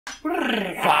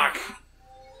Fuck!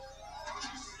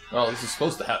 Oh, this is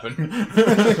supposed to happen.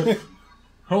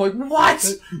 I'm like, what?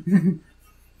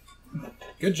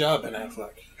 Good job, Ben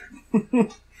Affleck.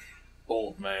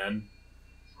 Old man.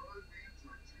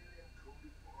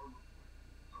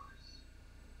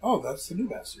 Oh, that's the new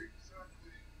bastard.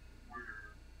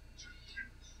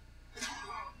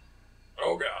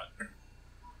 Oh, God.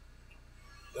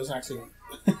 Doesn't actually...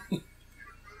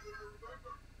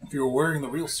 If you were wearing the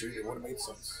real suit, it would have made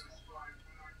sense.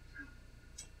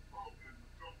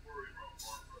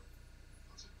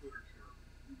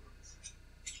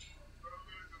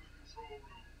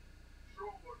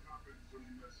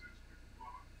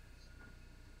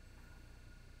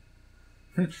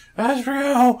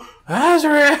 Azrael!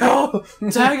 Azrael!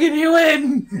 Tagging you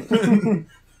in!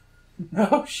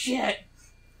 Oh, shit!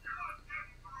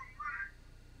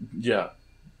 Yeah.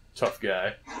 Tough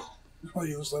guy. Oh,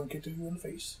 you just let him kick you in the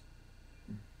face.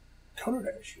 Counter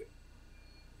that shit.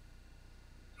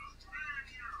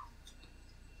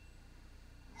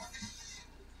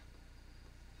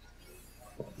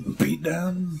 Beat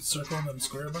down, circle, and then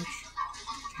square a bunch.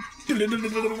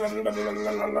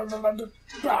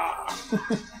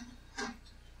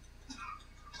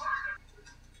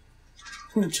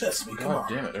 Chest me, come on.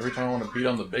 Damn it. Every time I want to beat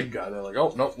on the big guy, they're like,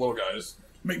 oh, nope, little guys.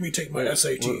 Make me take my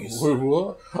SATs.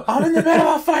 What? I'm in the middle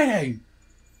of fighting!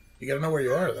 You gotta know where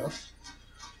you are, though.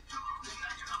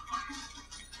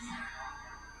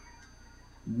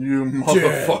 You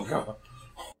motherfucker.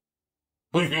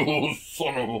 You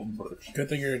son of a bitch. Good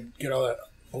thing you get all that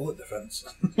bullet defense.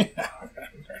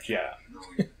 Yeah.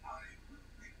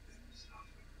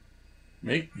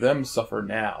 Make them suffer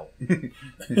now.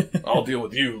 I'll deal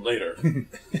with you later.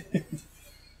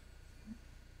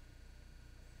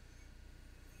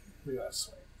 We got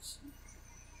swings.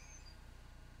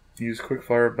 Use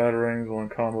quick-fire batarangs while in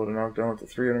combo to knock down up to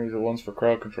 3 enemies at once for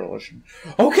crowd control.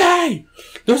 Okay!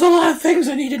 There's a lot of things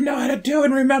I need to know how to do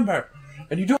and remember.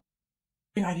 And you don't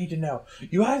know everything I need to know.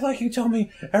 You act like you tell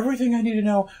me everything I need to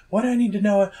know, when I need to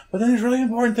know it, but then there's really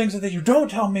important things that you don't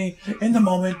tell me in the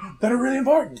moment that are really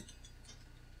important.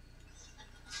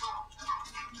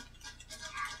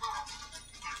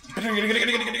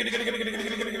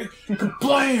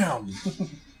 Blam!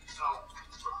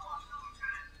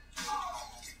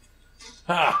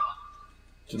 Ha!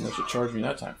 Didn't let you charge me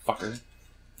that time, fucker.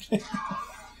 Whee!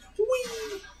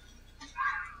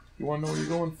 You wanna know where you're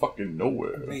going? Fucking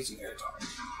nowhere. Amazing airtime.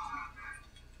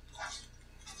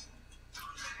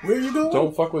 Where are you going?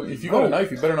 Don't fuck with me. If you got a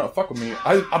knife, you better not fuck with me.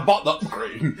 I bought the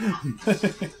upgrade.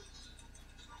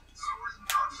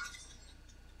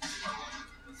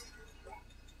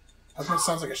 How come it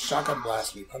sounds like a shotgun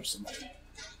blast when you punch somebody?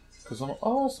 Because I'm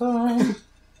awesome.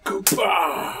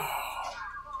 Goodbye!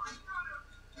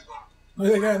 Look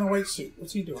at that guy in the white suit.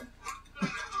 What's he doing?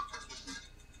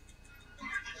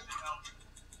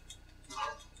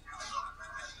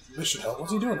 This should help.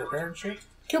 What's he doing? Repairing shit?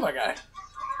 Kill that guy.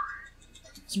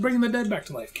 He's bringing the dead back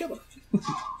to life. Kill him.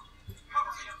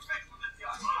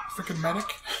 Freaking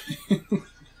medic.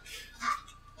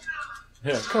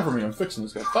 Yeah, cover me. I'm fixing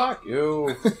this guy. Fuck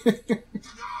you.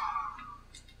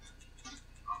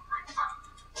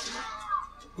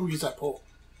 Ooh, use that pole.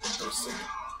 That was sick.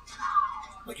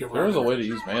 Like you're There is a way to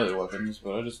use melee weapons,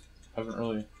 but I just haven't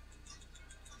really...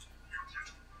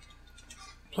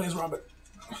 Play as Robert.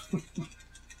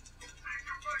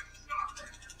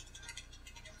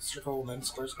 Circle and then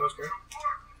square, square, square.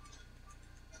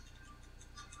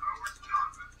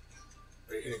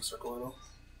 Are you hitting circle at all?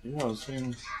 Yeah, I was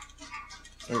saying...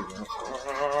 There we go.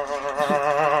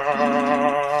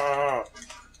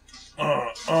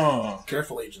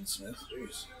 Careful, Agent Smith.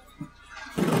 Jeez.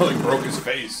 Like broke his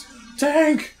face.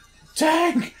 Tank!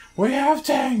 Tank! We have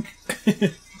tank!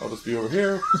 I'll just be over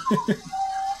here.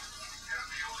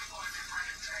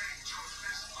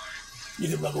 You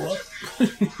can level up.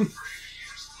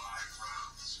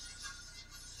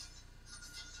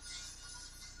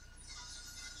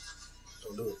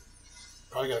 Don't do it.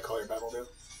 Probably gotta call your battle dude.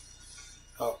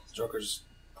 Oh, Joker's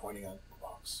pointing at the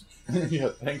box. Yeah,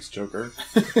 thanks, Joker.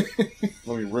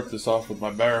 Let me rip this off with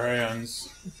my bare hands.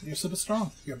 You're super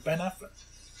strong. You're Ben Affleck.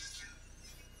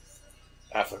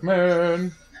 Affleck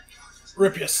man.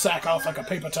 Rip your sack off like a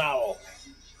paper towel.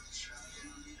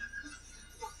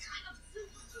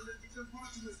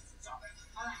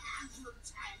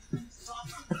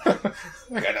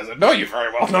 That guy doesn't know you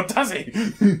very well, now does he?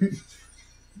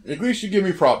 At least you give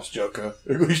me props, Joker.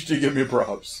 At least you give me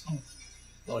props.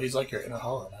 Well, he's like your inner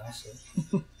hollow now,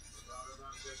 so...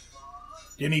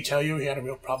 Didn't he tell you he had a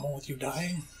real problem with you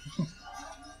dying?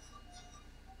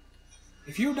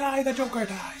 If you die, the Joker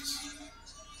dies.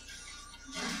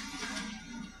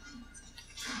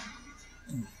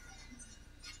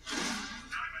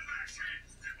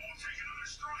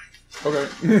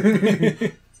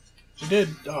 Okay. She did.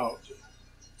 Oh.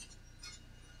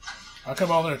 How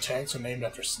come all their tanks are named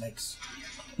after snakes?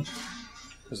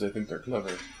 Because they think they're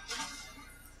clever.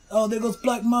 Oh, there goes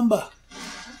Black Mamba.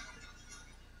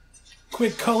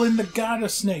 Quick, call in the garter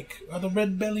snake or the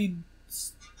red-bellied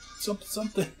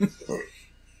something.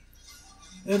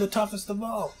 They're the toughest of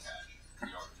all.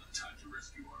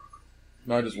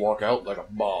 Now I just walk out like a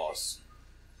boss.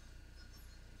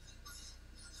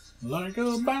 Like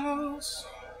a boss.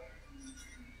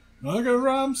 Like a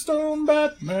rhinestone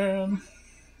Batman.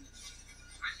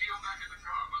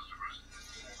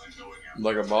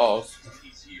 Like a boss.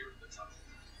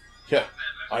 Yeah,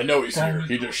 I know he's here.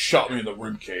 He just shot me in the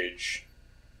rib cage.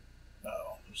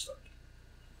 Oh, I'm stuck.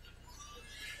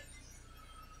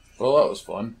 Well, that was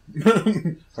fun.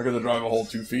 I got to drive a whole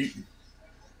 2 feet.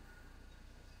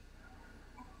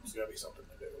 There's gotta be something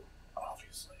to do,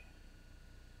 obviously.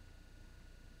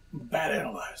 Bad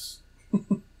analyze.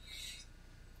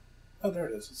 Oh, there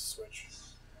it is. It's a switch.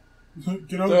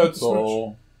 Get over That's the switch.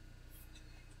 all.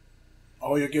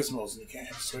 Your gizmos, and you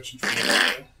can't switch in front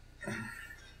of you.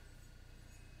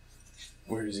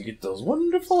 Where does he get those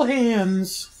wonderful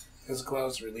hands? His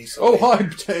gloves release. Oh, hi,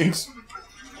 tanks.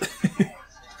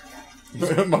 My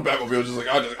Batmobile was just like,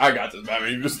 I got this,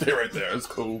 Batman. You just stay right there. It's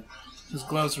cool. His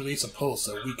gloves release a pulse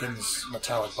that weakens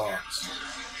metallic bonds.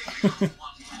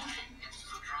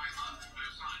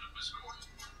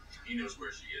 He knows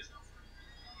where she is, though.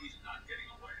 He's not getting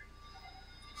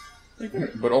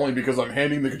away. But only because I'm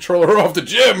handing the controller off to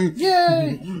Jim.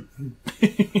 Yay!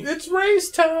 It's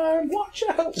race time. Watch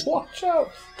out. Watch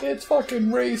out. It's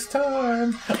fucking race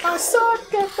time. I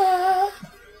suck at that.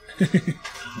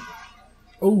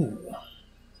 Ooh.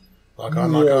 Lock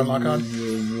on, lock on, lock on.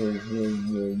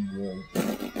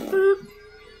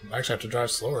 I actually have to drive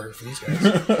slower for these guys.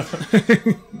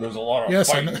 There's a lot of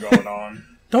fighting going on.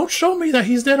 Don't show me that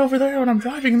he's dead over there when I'm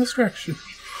driving in this direction.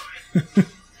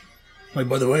 Like,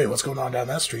 by the way, what's going on down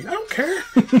that street? I don't care.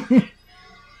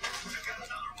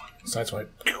 Sideswipe.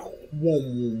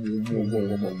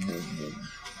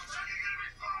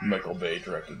 Michael Bay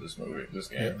directed this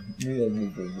game. You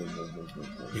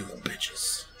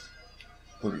bitches.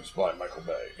 Produced by Michael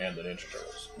Bay and the Ninja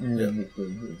Turtles. Yep.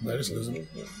 That is losing.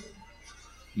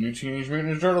 New Teenage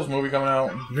Mutant Ninja Turtles movie coming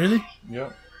out. Really?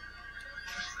 Yep.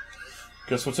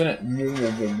 Guess what's in it?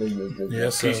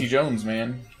 Yes. Casey Jones,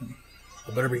 man.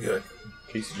 It better be good.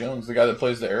 Casey Jones, the guy that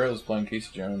plays the Arrow, is playing Casey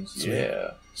Jones. Sweet.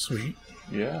 Yeah. Sweet.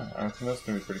 Yeah, I think that's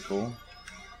gonna be pretty cool.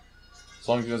 As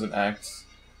long as he doesn't act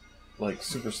like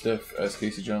super stiff as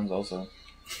Casey Jones, also.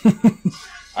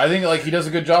 I think like he does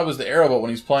a good job as the Arrow, but when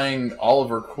he's playing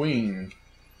Oliver Queen,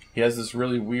 he has this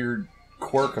really weird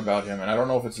quirk about him, and I don't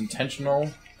know if it's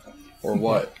intentional or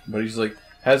what, but he's like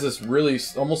has this really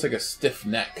almost like a stiff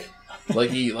neck,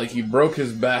 like he broke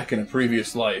his back in a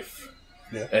previous life,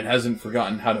 and hasn't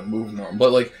forgotten how to move normal.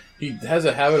 But like he has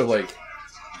a habit of like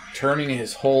turning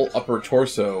his whole upper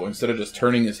torso instead of just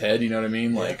turning his head. You know what I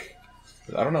mean? Like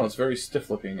I don't know, it's very stiff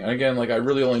looking. And again, like I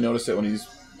really only notice it when he's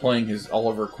playing his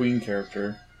Oliver Queen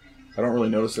character. I don't really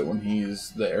notice it when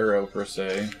he's the Arrow per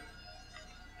se.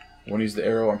 When he's the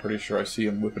Arrow, I'm pretty sure I see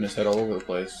him whipping his head all over the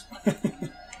place.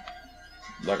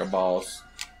 Like a boss.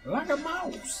 Like a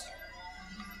mouse.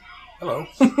 Hello.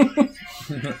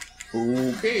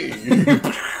 Okay.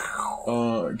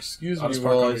 Excuse me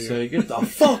while I say, get the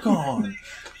fuck on!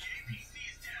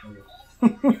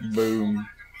 Boom.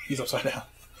 He's upside down.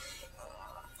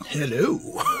 Hello.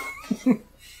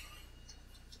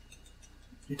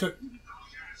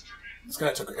 This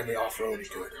guy took any off-road he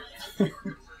could.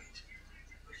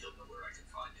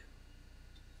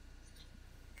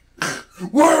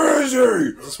 Where is he?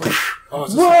 Is this one? Oh,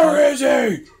 is this Where is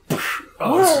he?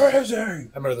 Oh, Where is he? I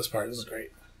remember this part. This is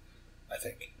great. I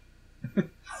think.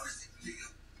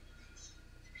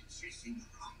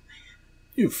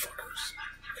 You fuckers.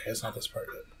 Okay, it's not this part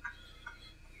yet.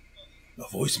 A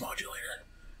voice modulator.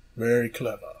 Very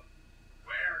clever.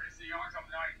 Where is the Arkham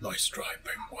Knight? Nice try,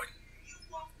 penguin. You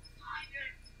won't find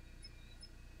it.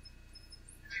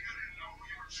 You think I didn't know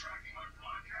you were tracking my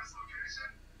podcast location?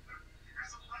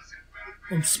 Here's a lesson,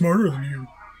 Batman. I'm smarter than you.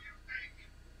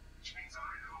 Which means I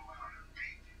know how to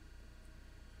think.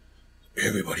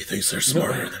 Everybody thinks they're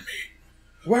smarter than me.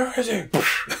 Where is he?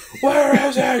 Where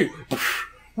is he?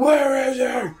 Where is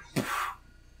he?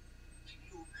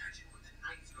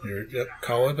 Yep,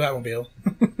 call it Batmobile.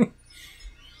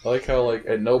 I like how, like,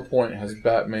 at no point has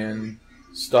Batman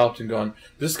stopped and gone,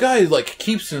 this guy, like,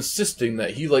 keeps insisting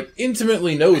that he, like,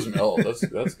 intimately knows me. Oh,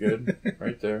 that's good.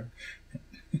 Right there.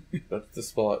 That's the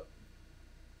spot.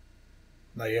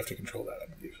 Now you have to control that, I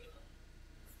believe.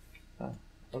 Oh.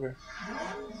 Okay.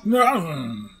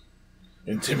 No.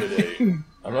 Intimidate.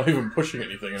 I'm not even pushing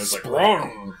anything, and it's like...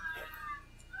 Sprung.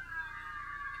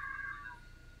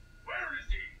 Where is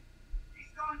he?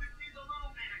 He's gone to see the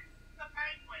little man, the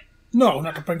penguin. No,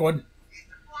 not the penguin. He's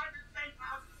supplied the safe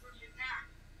houses from the attack.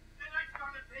 The next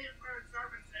one to pay him for his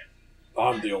services.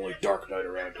 I'm the only Dark Knight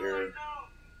around here.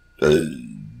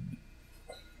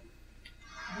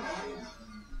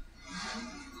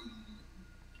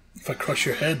 If I crush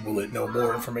your head, will it know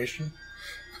more information?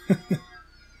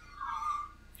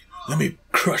 Let me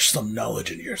crush some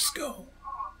knowledge into your skull.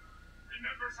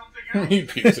 Remember something else? He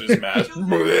peeks at his mask. The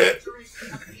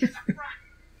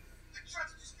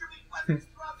trucks distribute weapons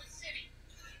throughout the city.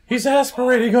 He's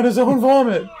aspirating on his own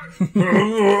vomit. Thank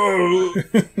you.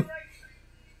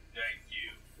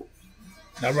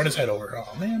 Now run his head over.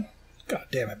 Oh, man. God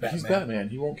damn it, Batman. He's Batman.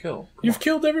 He won't kill. You've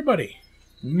killed everybody.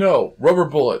 No. Rubber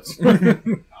bullets. Alfred, I need you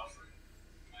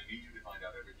to find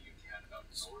out everything you can about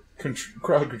the sword.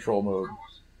 Crowd control mode.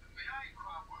 May I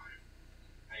inquire why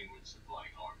Penguin's supplying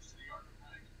arms to the Arkham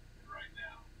Knight, and right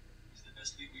now is the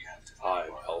best thing we have to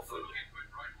I'm Alfred.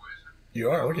 You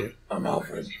are, look at you. I'm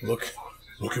Alfred.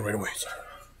 Looking right away, sir.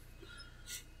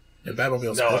 Your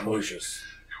Batmobile's No, I'm purple. Lucius.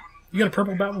 You got a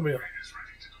purple Batmobile.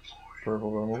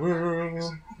 Purple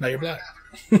Batmobile. Now you're black.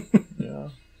 Yeah.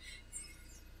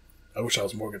 I wish I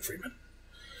was Morgan Freeman.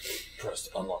 Press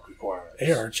unlock requirements.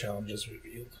 AR challenges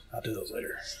revealed. I'll do those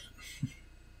later. Yeah.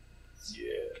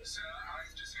 Sir,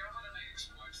 I've discovered an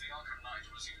exploit the Arkham Knight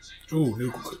was using. Ooh,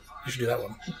 new. You should do that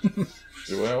one.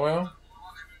 Well.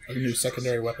 A new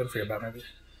secondary weapon for your Batmobile.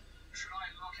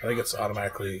 I think it's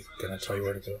automatically going to tell you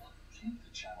where to go. Keep the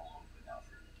channel open,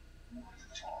 Alfred. The more you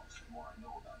talk, the more I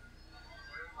know about it.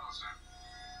 Very well, sir.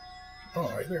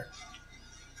 Oh, right there.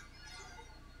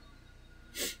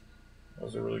 That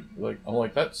was a really, I'm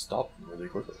like, that stopped really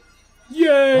quickly.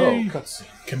 Yay! Oh, cutscene.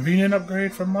 Convenient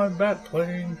upgrade from my bat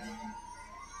plane.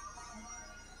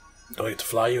 Do I get to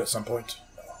fly you at some point?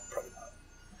 No,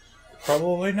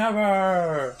 probably not. Probably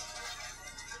never.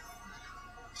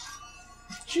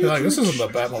 You're like, this isn't the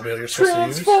Batmobile you're supposed to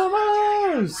use.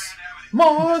 Transformers!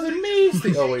 More than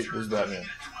measly. Oh, wait, there's Batman.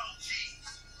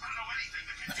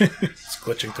 It's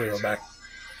glitching through your back.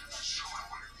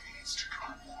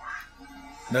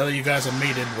 Now that you guys are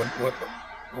mated,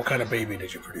 what kind of baby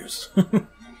did you produce?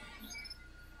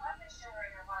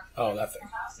 Oh, that thing.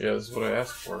 Yeah, this is what I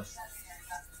asked for.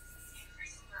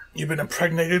 You've been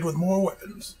impregnated with more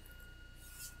weapons.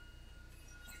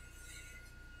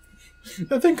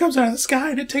 That thing comes out of the sky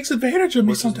and it takes advantage of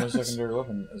me Which is my sometimes. secondary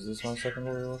weapon? Is this my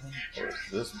secondary weapon? Or is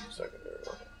this my secondary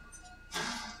weapon?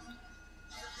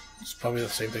 It's probably the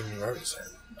same thing you already said.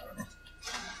 I don't know.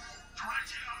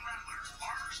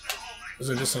 Is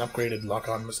it just an upgraded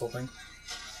lock-on missile thing?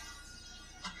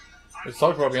 It's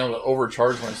talking about being able to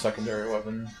overcharge my secondary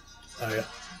weapon. Oh, yeah.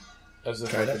 As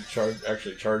if Try I that. could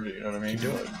actually charge it, you know what I mean? You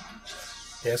do it.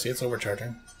 Yeah, see, it's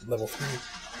overcharging. Level 3.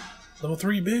 Level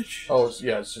 3, bitch. Oh, it's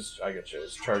just, I get you.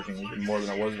 It's charging even more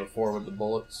than it was before with the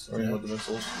bullets, or Yeah. with the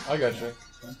missiles. I got you.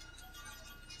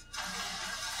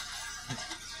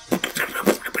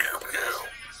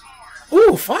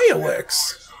 Ooh,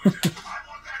 fireworks!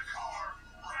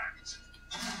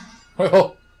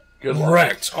 Well, good luck.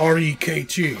 Wrecked.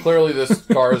 R-E-K-T. Clearly this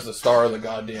car is the star of the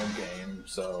goddamn game,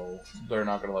 so they're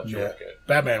not going to let you Yeah. wreck it.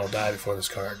 Batman will die before this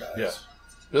car dies.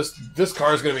 Yeah. This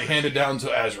car is going to be handed down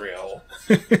to Azrael.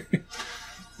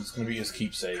 It's going to be his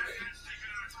keepsake.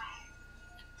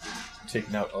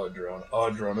 Taking out a drone.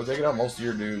 They're taking out most of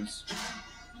your dudes.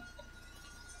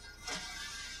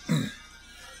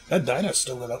 That Dinah's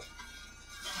still lit up.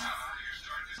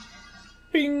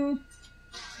 Bing!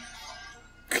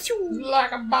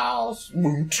 Like a boss.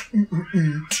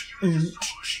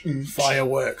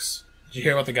 Fireworks. Did you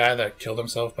hear about the guy that killed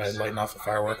himself by lighting off a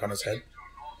firework on his head?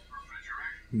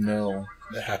 No.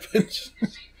 It happened.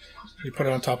 He put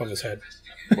it on top of his head.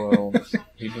 Well,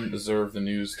 he didn't deserve the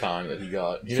news time that he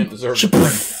got. He didn't deserve the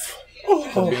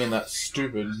credit for being that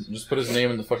stupid. Just put his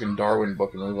name in the fucking Darwin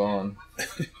book and move on.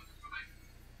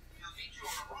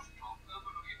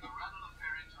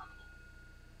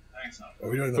 Are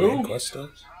we doing the Who? main quest still?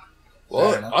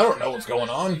 What? I don't know what's going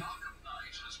on.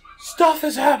 Stuff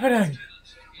is happening!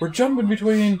 We're jumping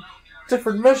between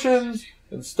different missions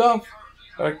and stuff.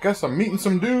 I guess I'm meeting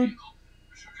some dude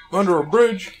under a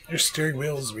bridge Your steering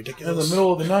wheel is in ridiculous. the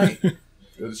middle of the night.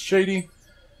 It's shady.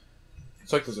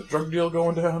 It's like there's a drug deal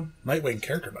going down. Nightwing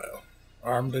character bio.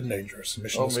 Armed and dangerous.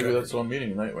 Mission Oh, maybe discovered. that's what I'm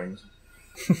meeting, Nightwings.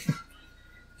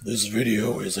 This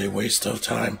video is a waste of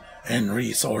time and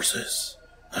resources.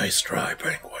 Nice try,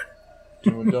 Penguin.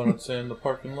 Doing donuts in the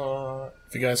parking lot.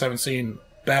 If you guys haven't seen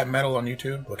Bat Metal on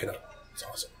YouTube, look it up. It's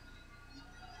awesome.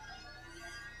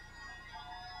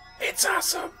 It's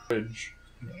awesome. Bridge.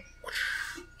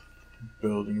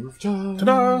 Building rooftop.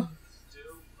 Ta-da!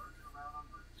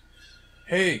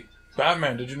 Hey,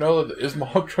 Batman, did you know that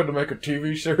Ismail tried to make a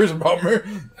TV series about me?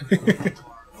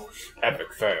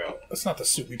 Epic fail. That's not the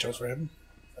suit we chose for him,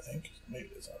 I think. Maybe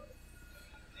it is. I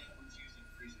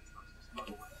don't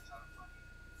know.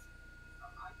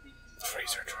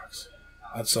 Freezer trucks.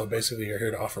 So basically you're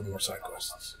here to offer more side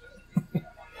quests.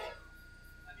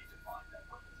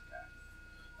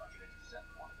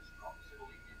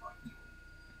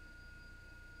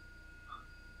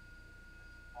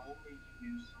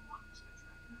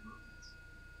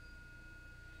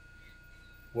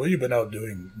 What have you been out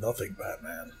doing? Nothing,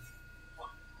 Batman.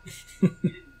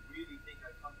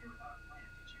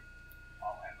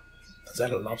 Is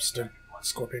that a lobster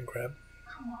scorpion crab?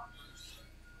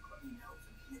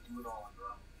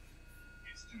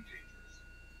 It's too dangerous.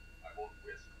 I won't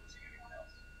risk losing anyone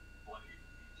else. Plenty of you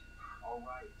need to. All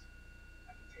right.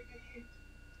 I can take a hint.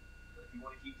 But if you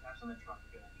want to keep tabs on the truck,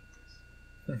 you're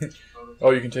gonna need this.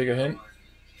 Oh, you can take a hint?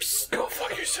 Psst, go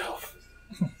fuck yourself.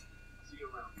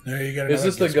 There you go. Is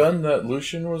this the gun that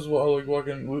Lucian was was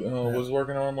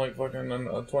working on like fucking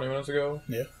 20 minutes ago?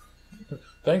 Yeah.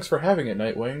 Thanks for having it,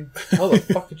 Nightwing. How the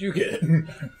fuck did you get it?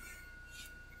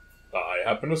 I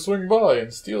happened to swing by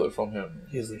and steal it from him.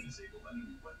 Easily.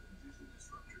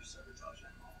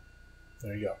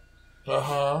 There you go.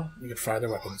 Uh-huh. You can fire their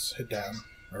weapons. Hit down.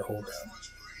 Or hold down.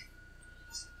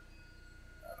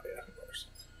 Oh, yeah, of course.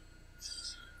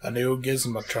 A new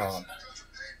Gizmotron.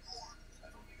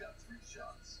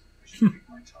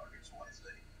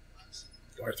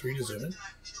 R3 to zoom in.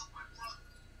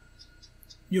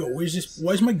 Yo,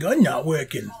 why's my gun not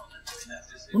working?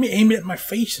 Let me aim it at my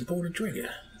face and pull the trigger.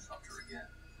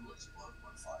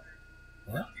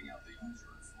 What?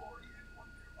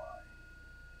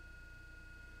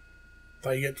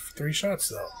 Thought you get 3 shots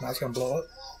though. Now it's gonna blow up.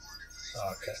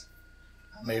 Oh, okay.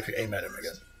 Maybe if you aim at him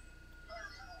again.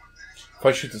 If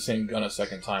I shoot the same gun a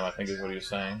second time, I think is what he was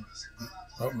saying.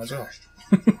 Oh, might as well.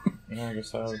 Yeah, I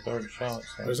guess I have a third shot.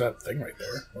 So. There's that thing right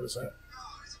there. What is that?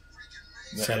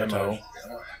 The Sabotage.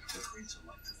 ammo.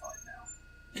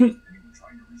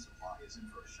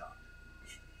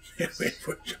 Wait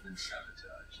for it.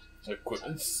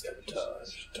 Equipment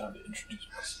sabotage. Time to introduce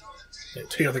myself. Yeah,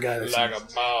 tell the guy that's Like a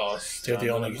boss. They're the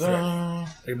only threat. Dun-dun-dun.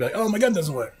 They'd be like, oh, my gun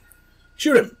doesn't work.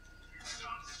 Shoot him.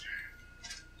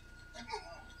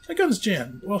 My gun's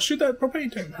jammed. Well, shoot that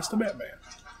propane tank. That's the Batman.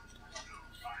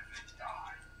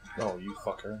 Oh, you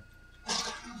fucker.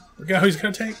 The guy who's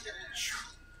gonna take.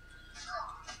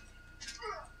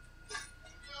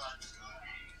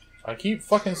 I keep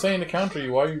fucking saying to counter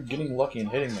you, why are you getting lucky and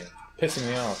hitting me? Pissing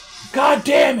me off. God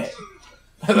damn it!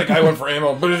 The guy went for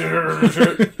ammo.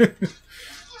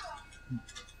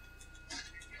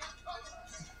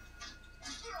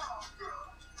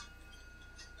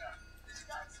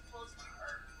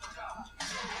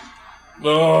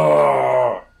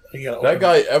 Oh, that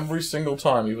guy every single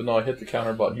time, even though I hit the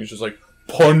counter button, he was just like,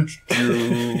 punched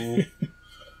you.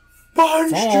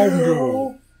 Punched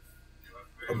you.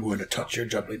 I'm going to touch your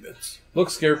jubbly bits. Look,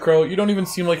 Scarecrow, you don't even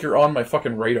seem like you're on my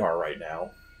fucking radar right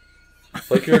now.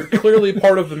 Like, you're clearly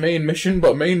part of the main mission,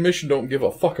 but main mission don't give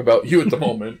a fuck about you at the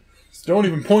moment. So don't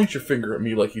even point your finger at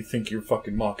me like you think you're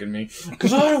fucking mocking me.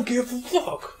 Because I don't give a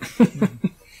fuck.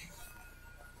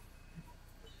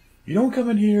 You don't come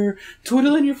in here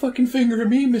twiddling your fucking finger at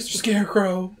me, Mr.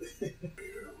 Scarecrow.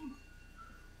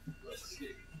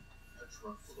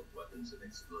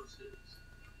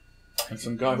 And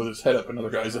some guy with his head up another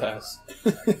guy's ass.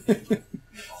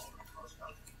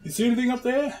 You see anything up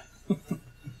there?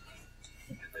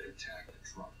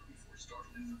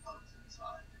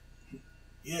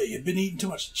 Yeah, you've been eating too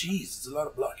much cheese. It's a lot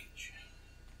of blockage.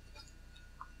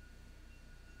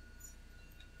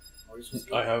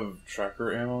 I have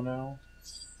tracker ammo now.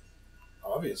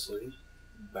 Obviously.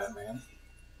 Batman.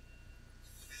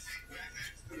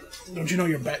 Don't you know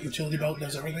your bat utility belt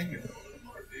does everything?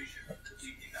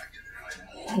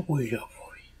 Wait up,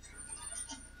 boy.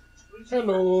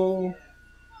 Hello.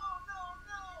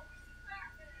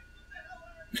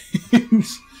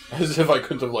 As if I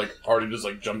couldn't have, like, already just,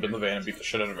 like, jumped in the van and beat the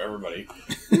shit out of everybody.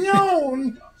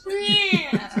 No!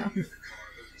 Yeah!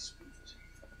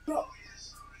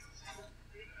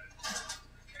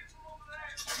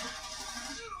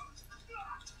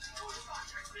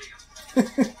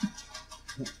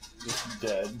 Just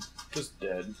dead. Just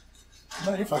dead.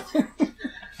 No, you're fine.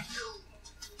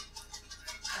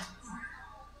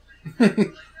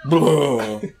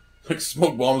 Like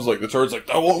smoke bombs like the turret's like,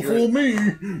 that won't fool me.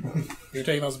 You're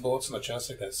taking those bullets in the chest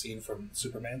like that scene from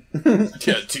Superman.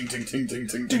 Yeah, ting ting ting ting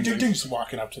ting ting ting. Just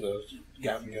walking up to the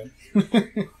Gatling gun.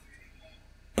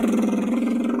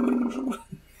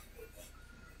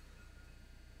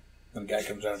 Then the guy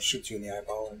comes down and shoots you in the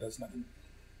eyeball and does nothing.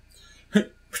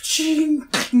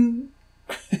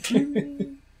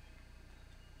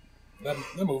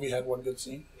 That movie had one good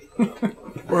scene.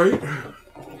 Right.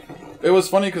 It was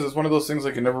funny because it's one of those things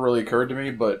like it never really occurred to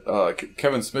me, but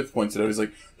Kevin Smith points it out. He's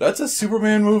like, that's a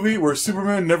Superman movie where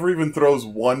Superman never even throws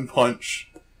one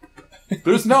punch.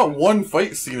 There's not one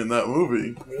fight scene in that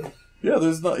movie. Really? Yeah,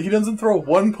 there's not. He doesn't throw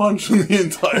one punch in the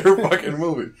entire fucking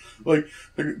movie. Like,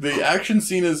 the action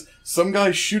scene is some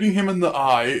guy shooting him in the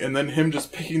eye, and then him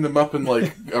just picking them up and,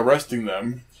 like, arresting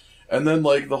them. And then,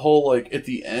 like, the whole, like, at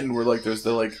the end where, like, there's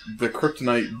the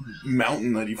kryptonite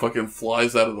mountain that he fucking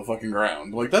flies out of the fucking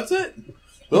ground. Like, that's it.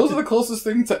 Those are the closest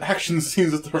things to action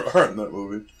scenes that there are in that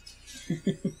movie.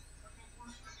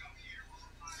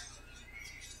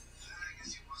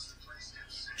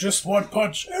 Just one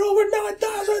punch and over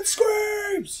 9,000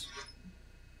 screams!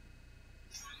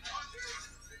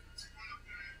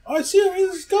 I see him,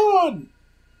 he's gone!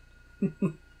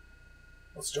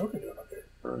 What's Joker doing up there?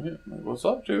 Right. Like, what's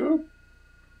up, dude?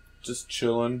 Just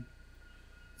chilling.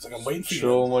 It's like I'm waiting for you.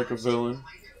 Chilling like a villain.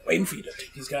 Waiting for you to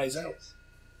take these guys out.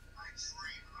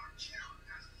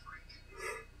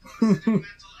 And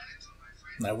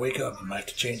I wake up and I have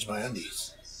to change my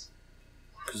undies.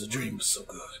 Because the dream was so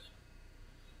good.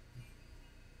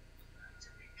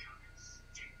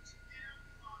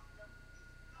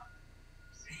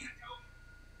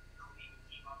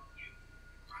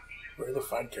 Where do they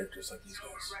find characters like these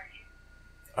guys?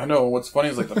 I know, what's funny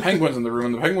is like the Penguin's in the room,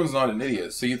 and the Penguin's not an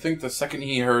idiot, so you think the second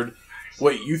he heard,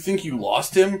 wait, you think you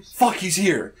lost him? Fuck, he's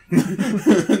here!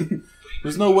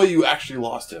 There's no way you actually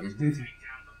lost him.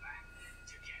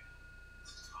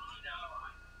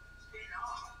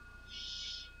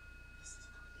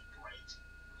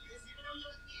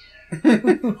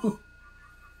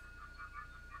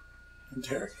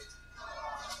 Derek.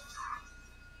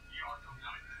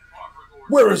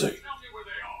 Where is he?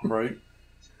 Right?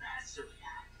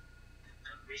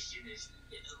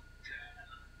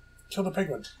 Kill the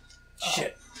penguin.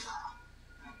 Shit.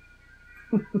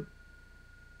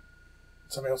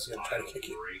 Somebody else is going to try to kick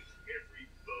you.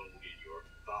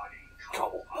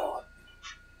 Cobble on.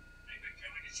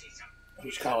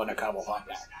 Who's calling a cobble on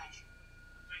back?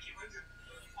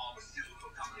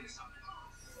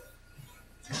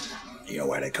 You know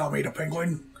why they call me the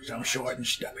penguin? Because I'm short and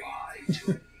stubby.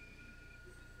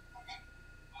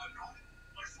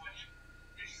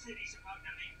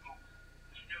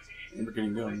 We're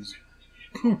getting guns.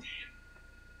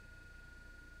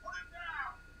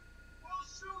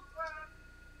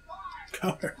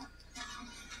 Counter.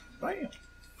 Bam.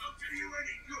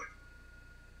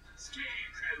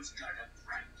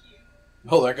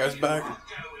 Oh, that guy's back.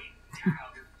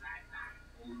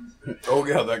 Oh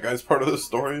yeah, that guy's part of the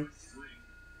story.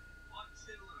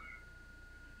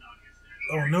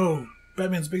 Oh no,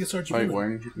 Batman's biggest arch villain.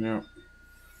 Nightwing, yeah.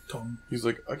 Tom. He's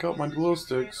like, I got my glow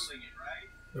sticks.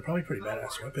 They're probably pretty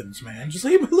badass weapons, man. Just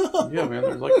leave them alone. Yeah, man,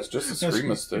 they're like, it's just a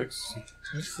scream of sticks.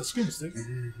 It's just a scream of sticks.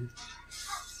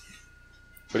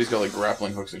 But he's got like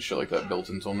grappling hooks and shit like that built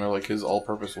into him. They're like his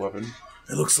all-purpose weapon.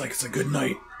 It looks like it's a good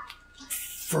night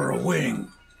for a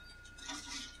wing.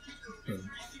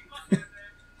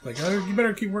 Like, you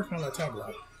better keep working on that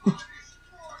tablet.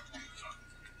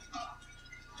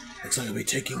 Looks like I'll be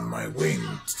taking my wing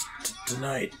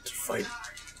tonight to fight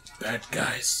bad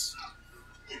guys.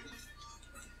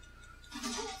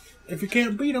 If you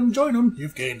can't beat them, join them.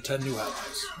 You've gained 10 new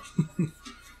allies.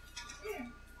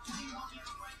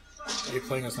 Are you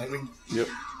playing as Nightwing? Yep.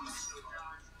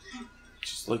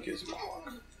 Just like his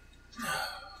dog.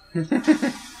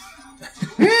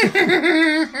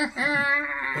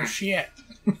 Oh shit.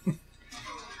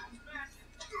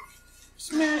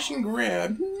 Smash and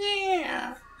grab.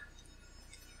 Yeah.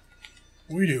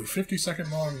 We do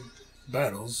 50-second long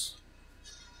battles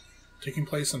taking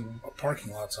place in a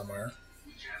parking lot somewhere.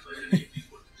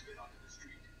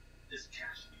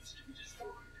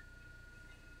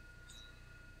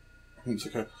 It's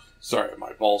okay. Sorry,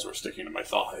 my balls were sticking to my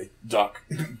thigh. Duck.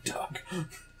 Duck.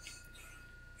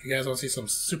 If you guys want to see some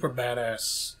super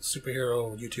badass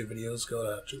superhero YouTube videos,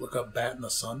 go to look up Bat in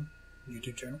the Sun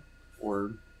YouTube channel.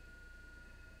 Word.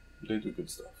 They do good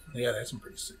stuff. Yeah, they have some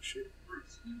pretty sick shit.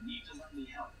 You need to let me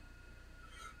help.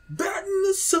 Bat in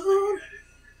the Sun!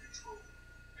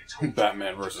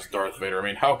 Batman versus Darth Vader. I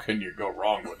mean, how can you go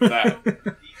wrong with that?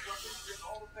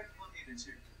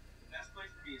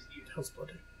 Hell's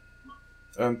bloody.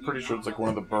 I'm pretty sure it's like one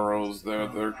of the boroughs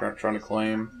they're trying to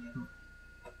claim.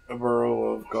 A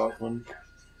borough of Gotham.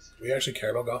 Do we actually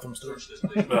care about Gotham still?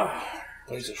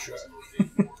 Place of shit.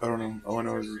 I don't know. All I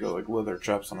know is he's got like leather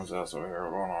chaps on his ass over here.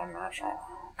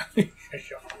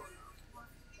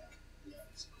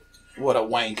 What a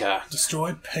wanker.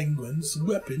 Destroy Penguin's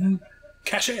weapon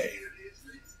cache.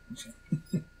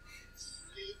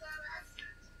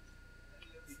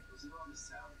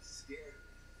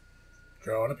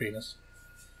 Drawing a penis.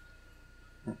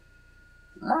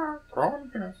 Drawing a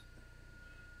penis.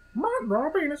 Draw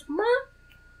a penis.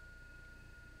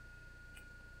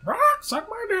 Suck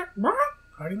my dick.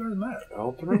 How do you learn that?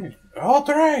 L3.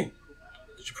 L3!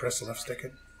 Did you press the left stick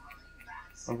in?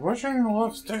 I'm pushing the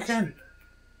left stick in.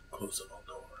 Close the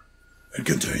door. And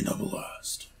contain the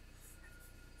blast.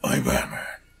 I'm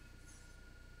Batman.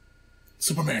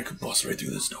 Superman could bust right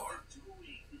through this door.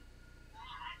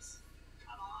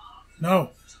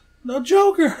 No. No,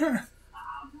 Joker!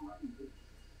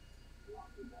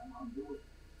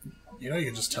 You know you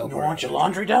can just teleport. You want your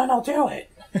laundry done? I'll do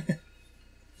it.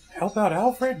 Help out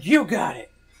Alfred? You got it.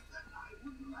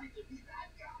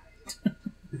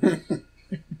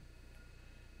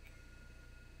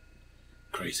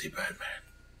 Crazy Batman.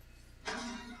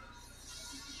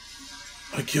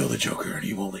 I kill the Joker and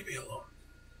he won't leave me alone.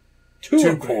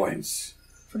 2 points.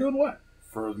 For doing what?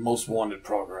 For most wanted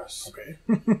progress. Okay.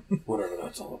 Whatever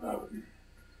that's all about.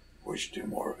 We should do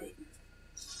more of it.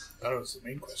 That was the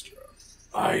main question.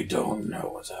 I don't know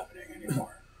what's happening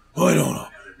anymore. I don't know.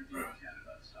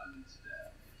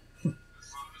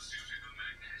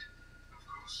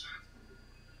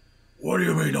 What do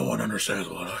you mean no one understands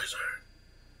what I say?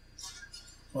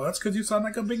 Well, that's because you sound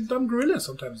like a big dumb gorilla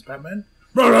sometimes, Batman.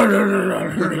 What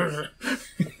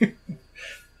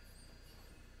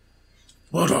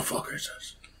the fuck is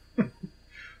this?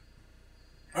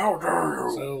 How dare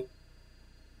you? So,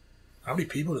 how many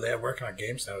people do they have working on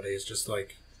games nowadays just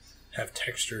like have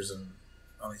textures and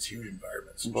on these huge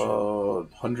environments?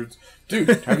 Hundreds. Dude,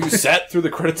 have you sat through the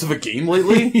credits of a game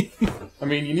lately? I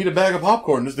mean, you need a bag of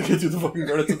popcorn just to get through the fucking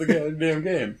credits of the damn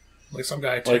game. Like some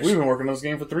guy Like, we've been working on this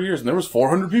game for 3 years, and there was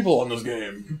 400 people on this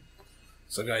game.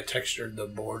 Some guy textured the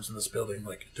boards in this building,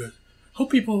 like, hope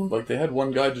people... Like, they had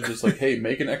one guy to just like, hey,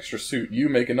 make an extra suit. You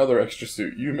make another extra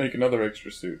suit. You make another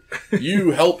extra suit.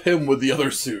 You help him with the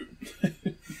other suit.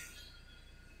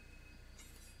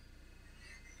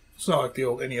 It's not like the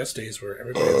old NES days where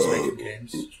everybody was making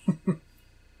games.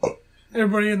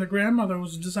 Everybody and their grandmother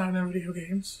was designing video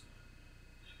games.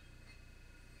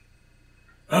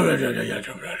 I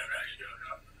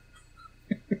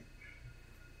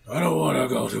don't want to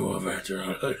go to a venture.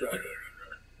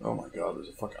 Oh my god, there's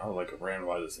a fucking... I like ran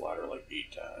by this ladder like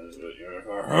 8 times.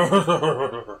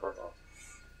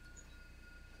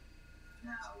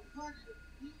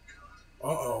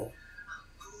 Uh-oh.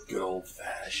 Good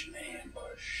old-fashioned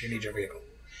ambush. You need your vehicle.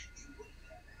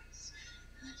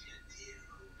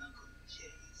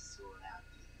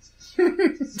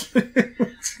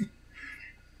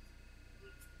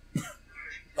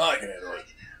 I can handle it.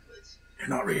 You're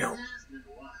not real.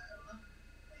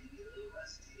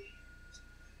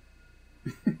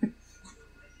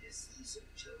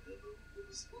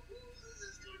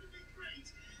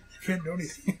 Can't do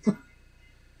anything.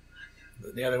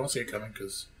 Yeah, they won't see it coming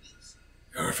because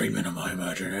you're a figment of my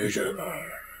imagination.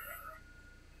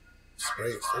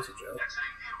 Spray explosive gel.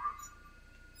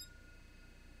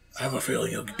 I have a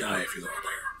feeling you'll die if you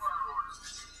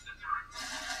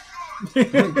go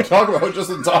there. Talk about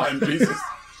just in time, Jesus.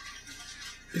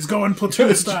 He's going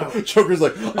platoon style. Joker's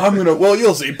like, I'm gonna... Well,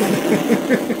 you'll see.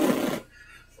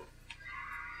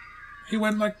 He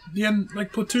went like the end,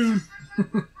 like platoon.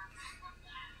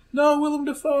 No, Willem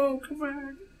Dafoe, come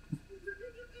back.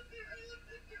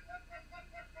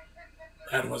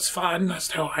 That was fun. Let's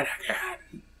do it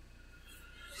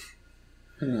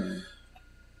again.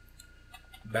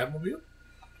 Batmobile?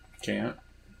 Can't.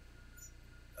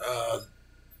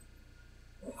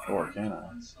 Or can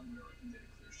I?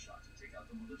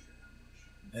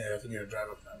 Yeah, I think you're gonna drive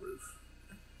up that roof.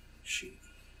 Shit.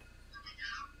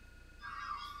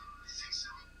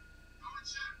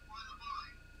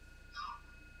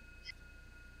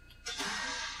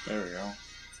 There we go.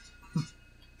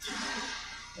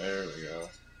 There we go.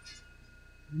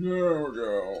 There we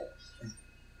go.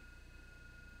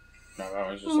 Now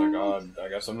that was just like, oh, I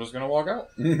guess I'm just gonna walk out.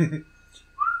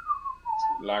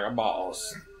 Like a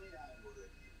boss.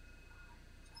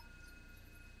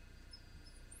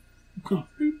 I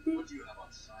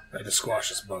had to squash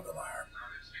this bug on my arm.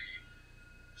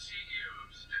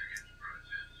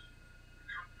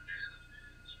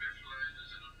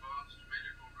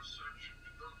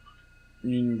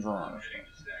 Drive.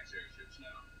 Stacks airships now.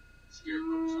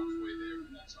 Scarecrow's on his way there,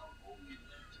 and that's our only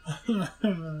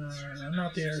link.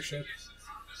 Not the airship.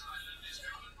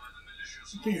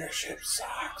 The airship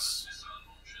sucks.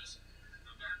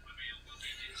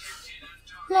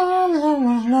 La la la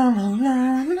la